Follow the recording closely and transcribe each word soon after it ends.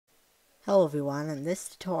Hello everyone, in this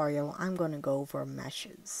tutorial I'm going to go over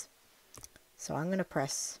meshes. So I'm going to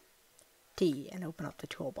press T and open up the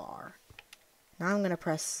toolbar. Now I'm going to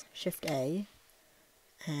press Shift A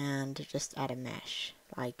and just add a mesh,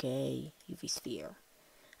 like a UV sphere.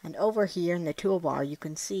 And over here in the toolbar you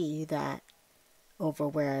can see that over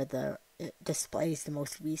where it displays the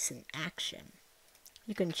most recent action,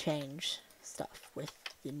 you can change stuff with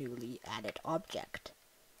the newly added object.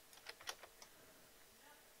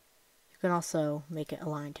 You can also make it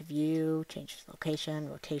align to view, change its location,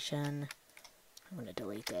 rotation. I'm going to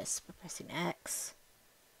delete this by pressing X.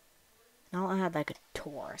 Now I'll add like a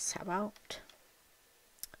torus. How about?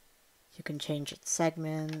 You can change its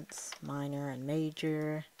segments, minor and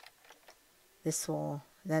major. This will,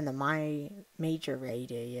 then the major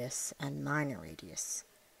radius and minor radius.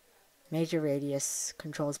 Major radius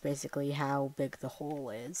controls basically how big the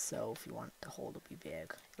hole is, so if you want the hole to be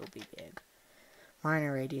big, it'll be big.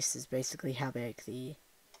 Minor radius is basically how big the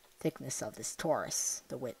thickness of this torus,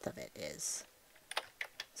 the width of it is.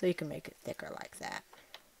 So you can make it thicker like that.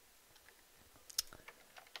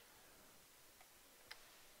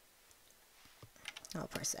 I'll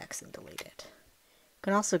press X and delete it. You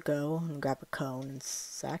can also go and grab a cone and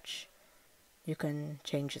such. You can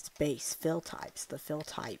change its base fill types, the fill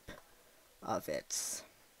type of its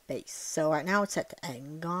base. So right now it's at the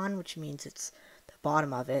n-gon, which means it's the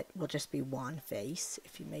bottom of it will just be one face.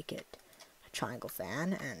 If you make it a triangle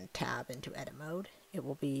fan and tab into edit mode, it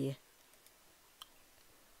will be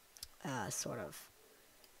sort of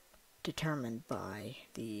determined by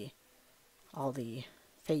all the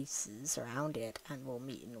faces around it and will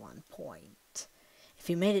meet in one point. If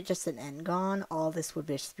you made it just an n-gon, all this would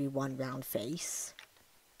just be one round face.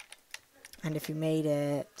 And if you made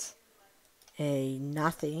it a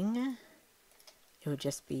nothing, it would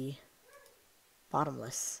just be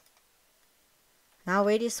bottomless. Now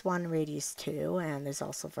radius 1, radius 2, and there's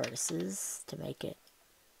also vertices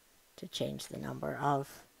to change the number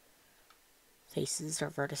of faces or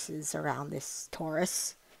vertices around this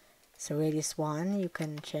torus. So radius 1, you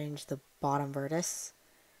can change the bottom vertex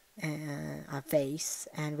and a face,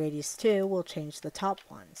 and radius 2 will change the top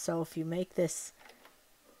one. So if you make this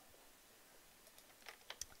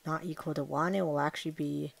not equal to 1, it will actually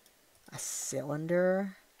be a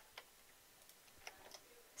cylinder.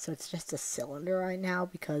 So it's just a cylinder right now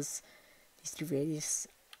because these two radius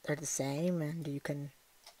are the same, and you can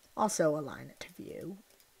also align it to view.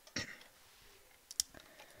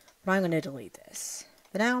 But I'm going to delete this.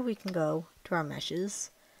 But now we can go to our meshes,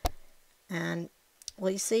 and well,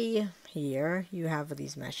 you see here you have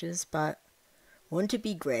these meshes, but wouldn't it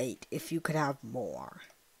be great if you could have more?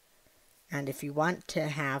 And if you want to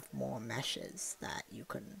have more meshes that you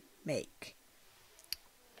can make,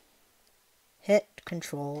 hit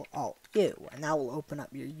Control-Alt-U, and that will open up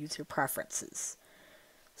your user preferences.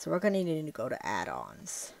 So we're going to need to go to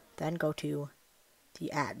add-ons, then go to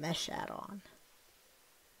the Add Mesh add-on.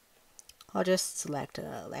 I'll just select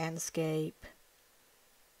a landscape,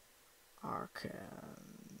 arc,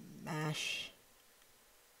 mesh.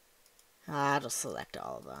 I'll just select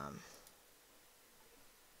all of them.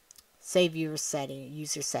 Save user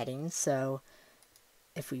settings, so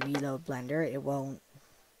if we reload Blender, it won't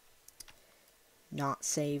not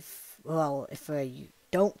save. Well, if you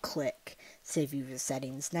don't click save user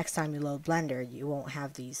settings, next time you load Blender, you won't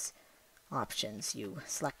have these options you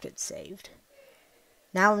selected saved.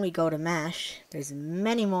 Now when we go to mesh, there's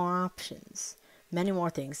many more options, many more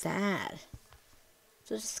things to add.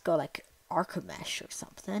 So just go like arc mesh or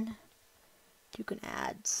something. You can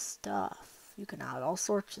add stuff. You can add all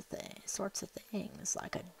sorts of things,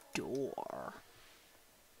 like a door.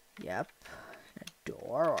 Yep, a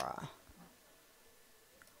door or a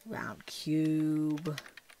round cube.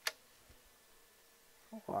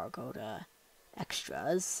 Or go to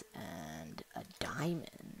extras and a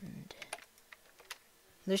diamond.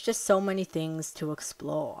 There's just so many things to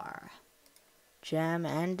explore. Gem,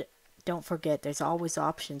 and don't forget there's always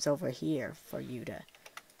options over here for you to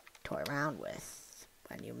toy around with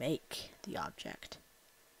when you make the object.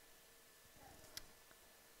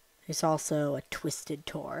 There's also a twisted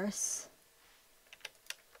torus.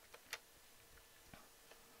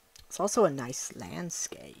 It's also a nice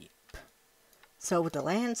landscape. So with the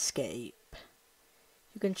landscape,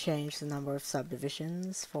 you can change the number of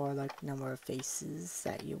subdivisions for like number of faces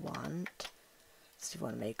that you want. So you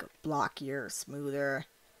want to make it blockier, smoother.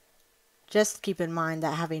 Just keep in mind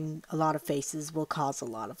that having a lot of faces will cause a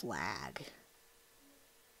lot of lag.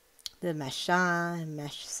 The mesh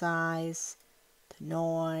size, the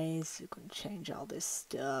noise, you can change all this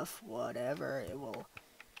stuff, whatever. It will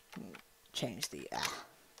change the,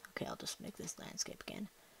 okay, I'll just make this landscape again.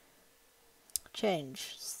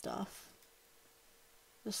 change stuff.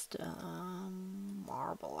 Just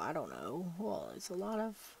marble, I don't know. Well, there's a lot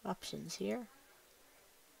of options here.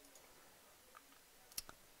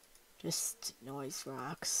 Just noise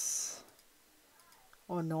rocks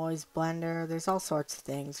or noise blender. There's all sorts of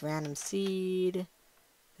things. Random seed,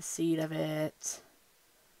 the seed of it,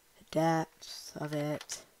 the depth of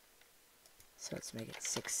it. So let's make it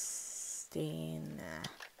 16.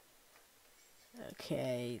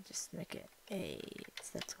 Okay, just make it 8.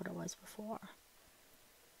 That's what it was before.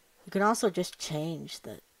 You can also just change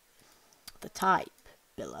the type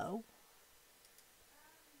below.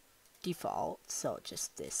 Default, so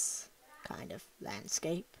just this kind of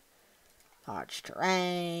landscape. Large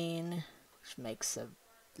terrain, which makes a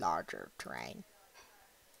larger terrain.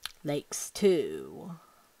 Lakes 2,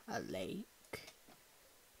 a lake.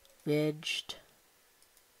 Ridged.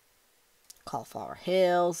 Cauliflower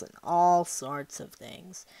hills, and all sorts of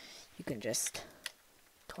things you can just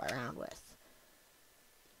toy around with.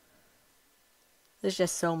 There's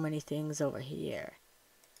just so many things over here.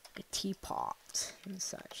 Like a teapot and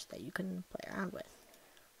such that you can play around with.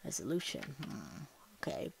 Resolution.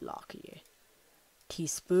 Okay, block here.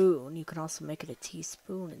 Teaspoon. You can also make it a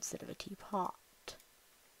teaspoon instead of a teapot.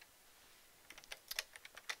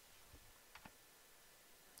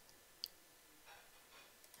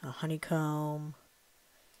 A honeycomb.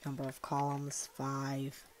 Number of columns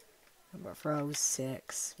 5. Number of rows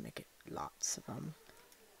 6. Make it lots of them.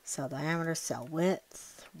 Cell diameter, cell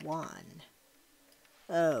width 1.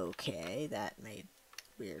 Okay, that made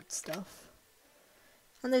weird stuff.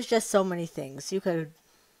 And there's just so many things. You could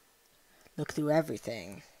look through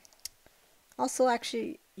everything. Also,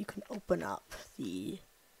 actually, you can open up the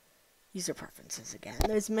user preferences again.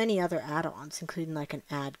 There's many other add-ons, including like an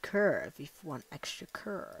add curve. If you want extra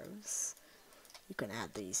curves, you can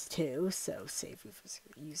add these too. So save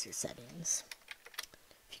user settings.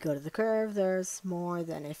 If you go to the curve, there's more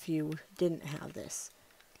than if you didn't have this.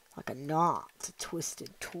 Like a knot, a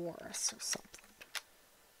twisted torus or something.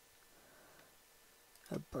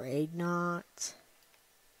 A braid knot.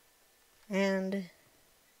 And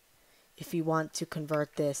if you want to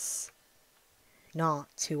convert this knot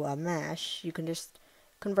to a mesh, you can just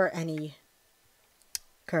convert any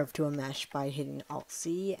curve to a mesh by hitting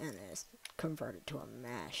Alt-C and it's converted to a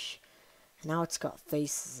mesh. And now it's got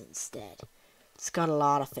faces instead. It's got a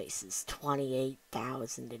lot of faces,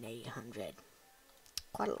 28,800.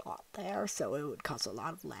 Quite a lot there, so it would cause a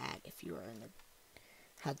lot of lag if you were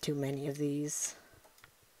had too many of these.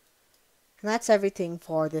 And that's everything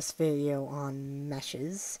for this video on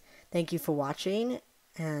meshes. Thank you for watching,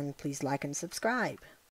 and please like and subscribe.